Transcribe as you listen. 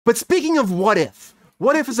But speaking of what if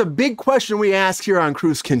is a big question we ask here on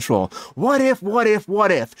Cruise Control. What if?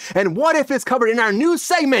 And what if is covered in our new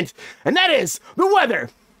segment, and that is the weather.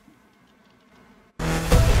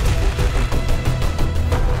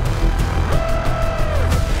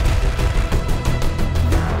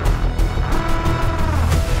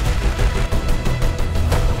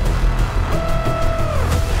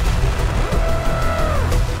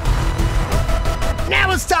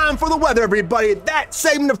 Now it's time for the weather, everybody. That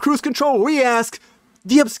segment of Cruise Control where we ask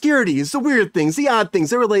the obscurities, the weird things, the odd things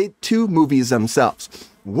that relate to movies themselves.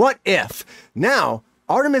 What if? Now,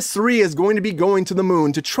 Artemis III is going to be going to the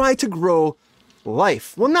moon to try to grow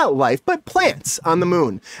life. Well, not life, but plants on the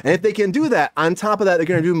moon. And if they can do that, on top of that, they're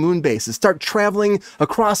going to do moon bases, start traveling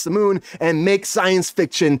across the moon and make science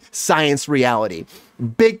fiction science reality.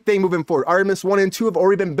 Big thing moving forward. Artemis 1 and 2 have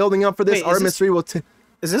already been building up for this. Artemis 3 will...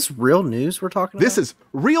 This is real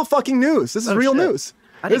fucking news. This is real news.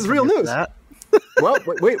 This is real news. Well,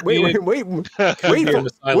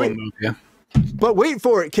 wait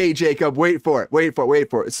for it, K. Jacob. Wait for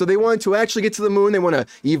it. So they want to actually get to the moon. They want to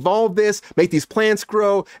evolve this, make these plants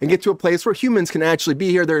grow, and get to a place where humans can actually be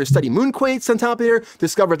here. They're to study moonquakes on top of here,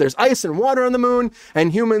 discover there's ice and water on the moon,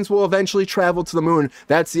 and humans will eventually travel to the moon.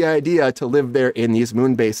 That's the idea, to live there in these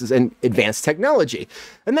moon bases and advanced technology.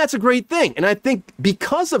 And that's a great thing. And I think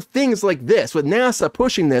because of things like this, with NASA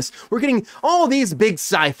pushing this, we're getting all these big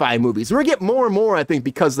sci-fi movies. We're going to get more and more, I think,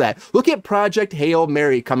 because of that. Look at Project Hail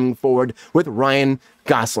Mary coming forward with Ryan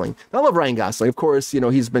Gosling. I love Ryan Gosling. Of course,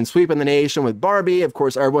 he's been sweeping the nation with Barbie. Of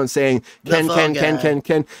course, everyone's saying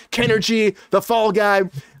Kenergy, the fall guy.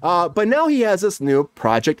 But now he has this new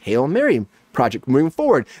Project Hail Mary project moving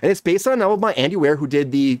forward. And it's based on a novel by Andy Weir, who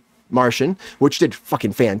did The Martian, which did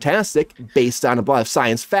fucking fantastic, based on a lot of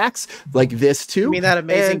science facts like this too. You mean that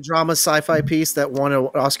amazing drama sci-fi piece that won an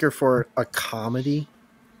Oscar for a comedy?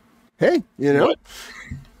 Hey, what?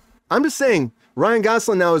 I'm just saying, Ryan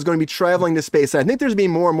Gosling now is going to be traveling to space. And I think there's going to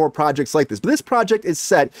be more and more projects like this. But this project is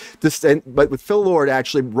set, but with Phil Lord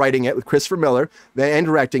actually writing it, with Christopher Miller and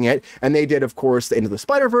directing it. And they did, of course, the Into the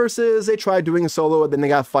Spider-Verses. They tried doing a solo, and then they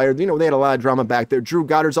got fired. They had a lot of drama back there. Drew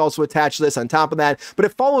Goddard's also attached to this on top of that. But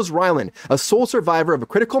it follows Ryland, a sole survivor of a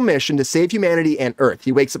critical mission to save humanity and Earth.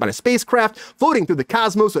 He wakes up on a spacecraft, floating through the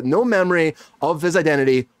cosmos with no memory of his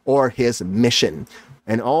identity or his mission.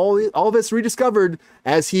 And all of it's rediscovered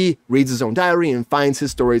as he reads his own diary and finds his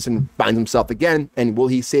stories and finds himself again. And will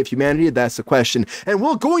he save humanity? That's the question. And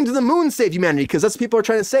will going to the moon save humanity? Because that's what people are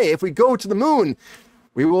trying to say. If we go to the moon,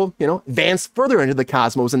 we will, advance further into the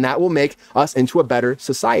cosmos, and that will make us into a better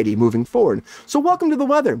society moving forward. So welcome to the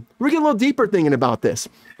weather. We're getting a little deeper thinking about this.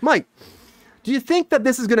 Mike, do you think that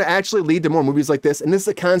this is going to actually lead to more movies like this? And this is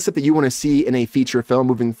a concept that you want to see in a feature film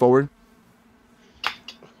moving forward?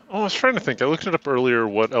 Oh, I was trying to think. I looked it up earlier.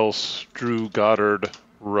 What else Drew Goddard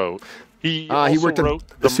wrote? He worked on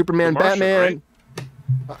the Superman, Martian, Batman.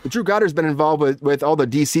 Right? Drew Goddard's been involved with all the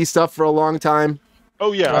DC stuff for a long time.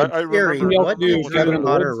 Oh yeah, I remember. What did Drew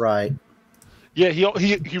Goddard write? Yeah,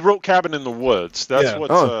 he wrote Cabin in the Woods. That's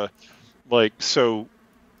what's like. So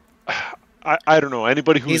I don't know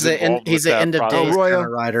anybody who's involved he's with an end of days kind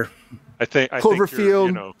of writer. I think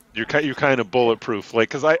Cloverfield. You're kind of bulletproof, like,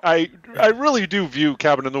 because I really do view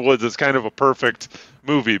Cabin in the Woods as kind of a perfect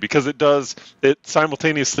movie, because it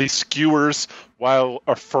simultaneously skewers while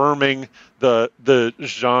affirming the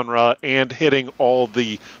genre and hitting all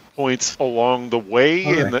the points along the way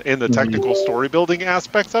in the technical story building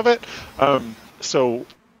aspects of it. So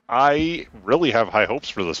I really have high hopes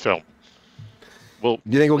for this film. Well,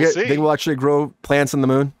 do you think we'll actually grow plants on the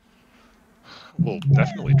moon? We'll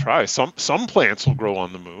definitely try. Some plants will grow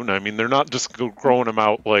on the moon. I mean, they're not just growing them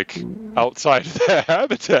out like outside the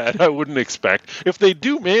habitat. I wouldn't expect. If they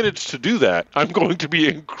do manage to do that, I'm going to be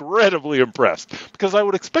incredibly impressed, because I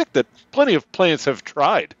would expect that plenty of plants have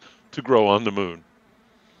tried to grow on the moon.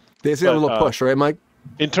 They see a little push, right, Mike?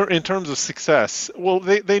 In terms of success, well,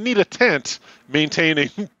 they need a tent maintaining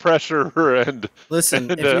pressure and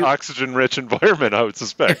an oxygen-rich environment, I would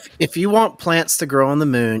suspect. If you want plants to grow on the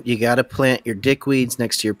moon, you got to plant your dickweeds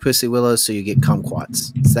next to your pussy willows so you get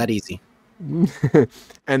kumquats. It's that easy.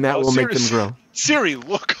 And that will make them grow. Siri,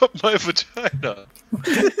 look up my vagina.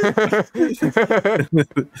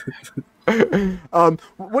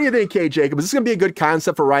 What do you think, K. Jacob? Is this going to be a good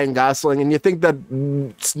concept for Ryan Gosling? And you think that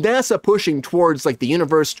NASA pushing towards like the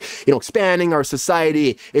universe, expanding our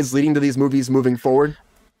society, is leading to these movies moving forward?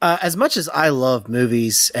 As much as I love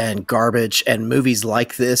movies and garbage and movies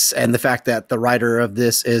like this, and the fact that the writer of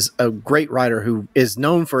this is a great writer who is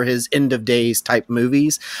known for his end of days type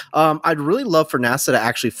movies, I'd really love for NASA to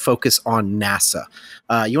actually focus on NASA.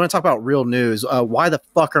 You want to talk about real news? Why the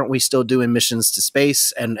fuck aren't we still doing missions to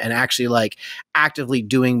space and actually like actively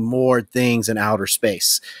doing more things in outer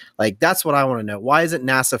space? Like, that's what I want to know. Why isn't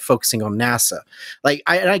NASA focusing on NASA? Like,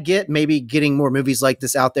 I get maybe getting more movies like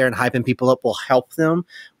this out there and hyping people up will help them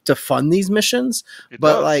to fund these missions,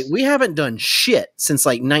 but like we haven't done shit since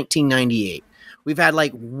like 1998. We've had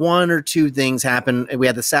like one or two things happen. We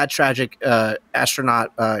had the sad, tragic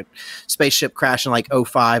astronaut spaceship crash in like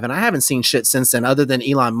 2005, and I haven't seen shit since then other than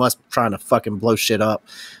Elon Musk trying to fucking blow shit up.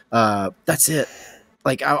 That's it.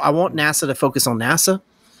 Like, I want NASA to focus on NASA.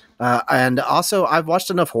 And also, I've watched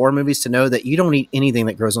enough horror movies to know that you don't eat anything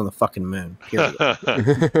that grows on the fucking moon.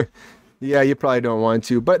 Period. Yeah, you probably don't want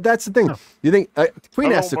to, but that's the thing. You think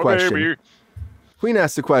Queen asked the question? Baby. Queen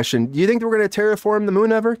asked the question. Do you think that we're going to terraform the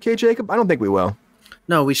moon ever, K. Jacob? I don't think we will.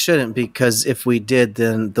 No, we shouldn't, because if we did,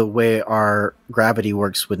 then the way our gravity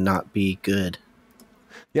works would not be good.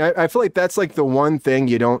 Yeah, I feel like that's like the one thing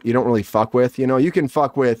you don't really fuck with. You know, you can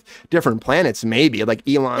fuck with different planets, maybe like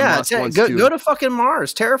Elon Musk wants to go to fucking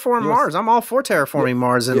Mars, terraform Mars. I'm all for terraforming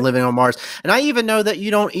Mars and living on Mars. And I even know that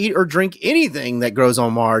you don't eat or drink anything that grows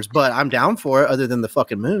on Mars, but I'm down for it, other than the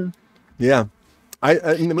fucking moon. Yeah.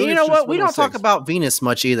 You know what? We don't talk about Venus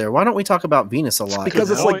much either. Why don't we talk about Venus a lot? Because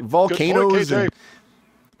it's like volcanoes.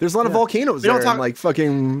 There's a lot of volcanoes there. Like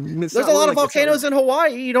fucking. There's a lot of volcanoes in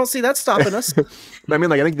Hawaii. You don't see that stopping us. I mean,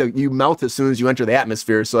 like, I think that you melt as soon as you enter the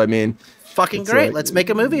atmosphere. So I mean, fucking great. Like, let's make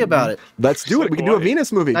a movie about it. Let's do it. We can do a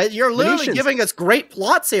Venus movie. You're literally giving us great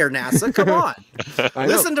plots here, NASA. Come on.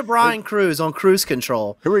 Listen to Brian Kruse on Cruise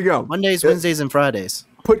Control. Here we go. Mondays, Wednesdays, and Fridays.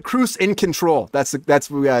 Put Kruse in control. That's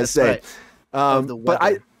what we gotta say. Right.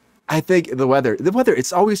 But I think the weather,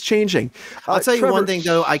 it's always changing. I'll tell you one thing,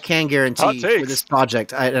 though, I can guarantee for this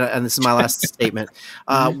project, and this is my last statement.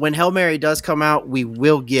 When Hail Mary does come out, we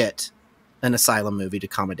will get an asylum movie to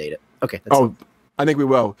accommodate it. Okay. That's it. I think we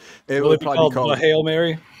will. Will it probably be called Hail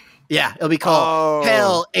Mary? Yeah, it'll be called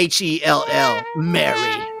Hell, Hell,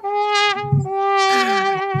 Mary.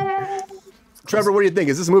 Trevor, what do you think?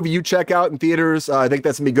 Is this a movie you check out in theaters? I think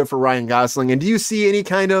that's going to be good for Ryan Gosling. And do you see any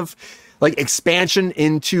kind of like expansion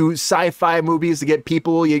into sci-fi movies to get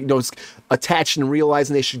people, attached and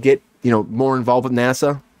realizing they should get, more involved with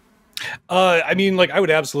NASA? I mean, like, I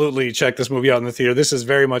would absolutely check this movie out in the theater. This is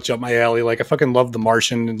very much up my alley. Like, I fucking love The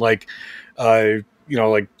Martian and like, like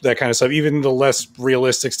that kind of stuff. Even the less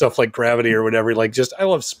realistic stuff like Gravity or whatever. Like, just, I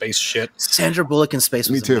love space shit. Sandra Bullock in space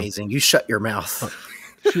was amazing. You shut your mouth.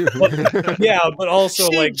 But also,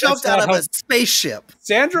 she jumped out of a spaceship.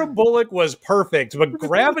 Sandra Bullock was perfect, but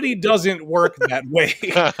gravity doesn't work that way.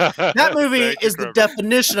 That movie is the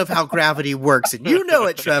definition of how gravity works, and you know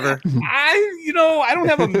it, Trevor. I don't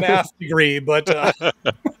have a math degree, but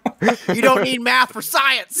you don't need math for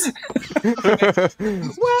science.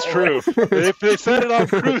 It's true. If they set it on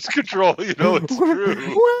cruise control, it's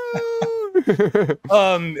true.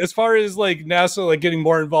 As far as like NASA like getting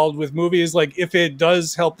more involved with movies, like if it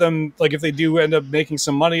does help them, like if they do end up making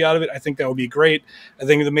some money out of it, I think that would be great. I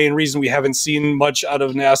think the main reason we haven't seen much out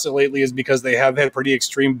of NASA lately is because they have had pretty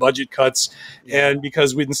extreme budget cuts, and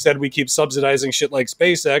because instead we keep subsidizing shit like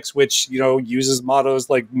SpaceX, which uses mottos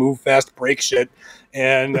like move fast, break shit.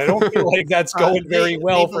 And I don't feel like that's going very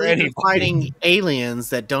well for anybody. Fighting aliens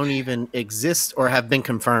that don't even exist or have been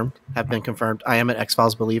confirmed. I am an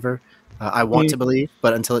X-Files believer. I want to believe,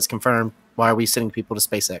 but until it's confirmed, why are we sending people to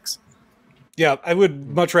SpaceX? Yeah, I would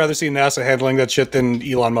much rather see NASA handling that shit than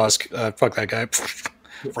Elon Musk. Fuck that guy,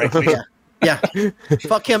 frankly. Yeah.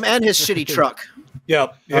 Fuck him and his shitty truck. Yeah,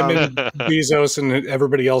 him and Bezos and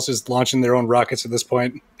everybody else is launching their own rockets at this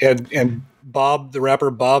point. And Bob, the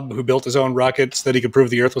rapper Bob, who built his own rockets that he could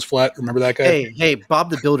prove the Earth was flat. Remember that guy? Hey,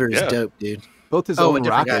 Bob the Builder is dope, dude. Built his own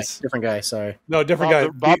rockets. Different guy. Sorry. No, different guy.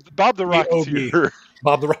 Bob the Rocketeer.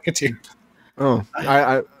 Bob the Rocketeer. Oh,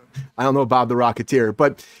 I don't know Bob the Rocketeer,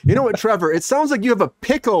 but you know what, Trevor? It sounds like you have a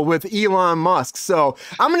pickle with Elon Musk. So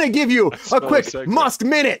I'm going to give you a quick Musk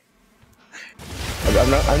minute. I'm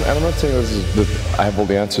not saying that I have all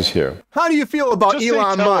the answers here. How do you feel about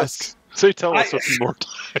Elon Musk? Tell us a few more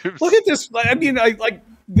times. Look at this. I mean,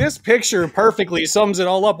 this picture perfectly sums it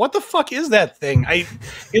all up. What the fuck is that thing?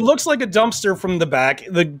 It looks like a dumpster from the back.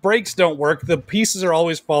 The brakes don't work. The pieces are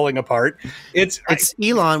always falling apart. It's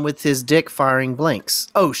Elon with his dick firing blanks.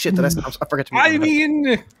 Oh shit! I forgot to. I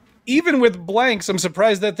mean, even with blanks, I'm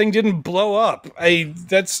surprised that thing didn't blow up.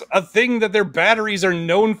 That's a thing that their batteries are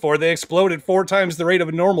known for. They explode at 4 times the rate of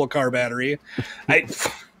a normal car battery.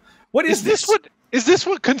 What Is this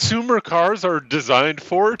what consumer cars are designed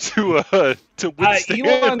for? To withstand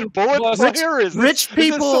Elon bullet Musk- fire? Rich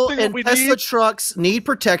people in Tesla need? trucks need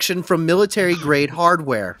protection from military grade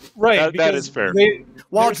hardware Right, That is fair.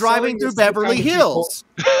 while they're driving selling through this to the Beverly kind of people- Hills.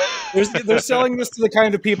 They're selling this to the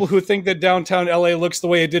kind of people who think that downtown LA looks the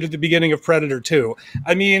way it did at the beginning of Predator 2.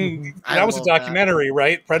 I mean, I that was a love that. documentary,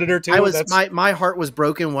 right? Predator 2. My heart was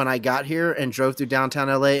broken when I got here and drove through downtown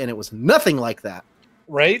LA, and it was nothing like that.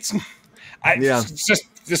 Right? Yeah.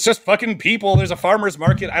 It's just fucking people. There's a farmer's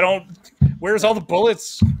market. Where's all the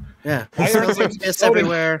bullets? Yeah, Why it aren't smells they like piss exploding?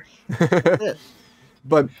 everywhere.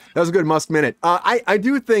 But that was a good Musk minute. I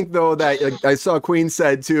do think, though, that I saw Queen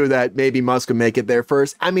said, too, that maybe Musk would make it there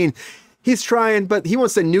first. I mean, he's trying, but he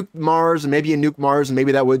wants to nuke Mars, and maybe nuke Mars, and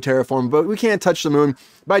maybe that would terraform, but we can't touch the moon.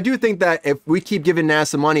 But I do think that if we keep giving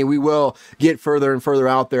NASA money, we will get further and further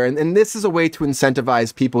out there. And this is a way to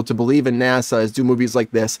incentivize people to believe in NASA, is do movies like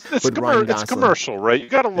this with Ryan Gosling. It's commercial, right? You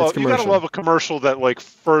gotta love a commercial that like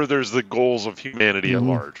furthers the goals of humanity at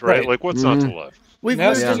large, right? Like what's not to love? We've NASA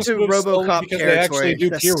moved just into moves slowly RoboCop because they actually territory.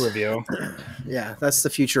 do peer review. Yeah, that's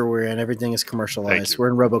the future we're in. Everything is Thank commercialized. you. We're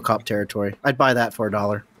in RoboCop territory. I'd buy that for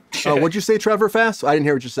 $1. What'd you say, Trevor, fast? I didn't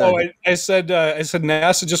hear what you said. Oh, I said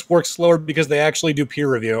NASA just works slower because they actually do peer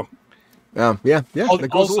review. Yeah. That goes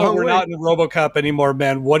a Also, long we're way. not in RoboCop anymore,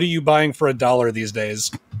 man. What are you buying for $1 these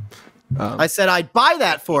days? I said I'd buy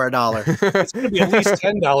that for $1. It's going to be at least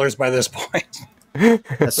 $10 by this point.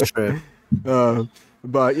 That's true.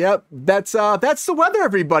 But yep, that's the weather,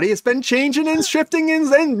 everybody. It's been changing and shifting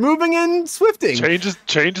and moving and swifting.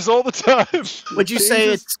 Changes all the time. Would you say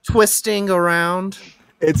it's twisting around?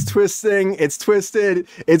 It's twisting, it's twisted,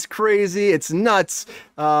 it's crazy, it's nuts,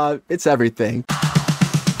 it's everything.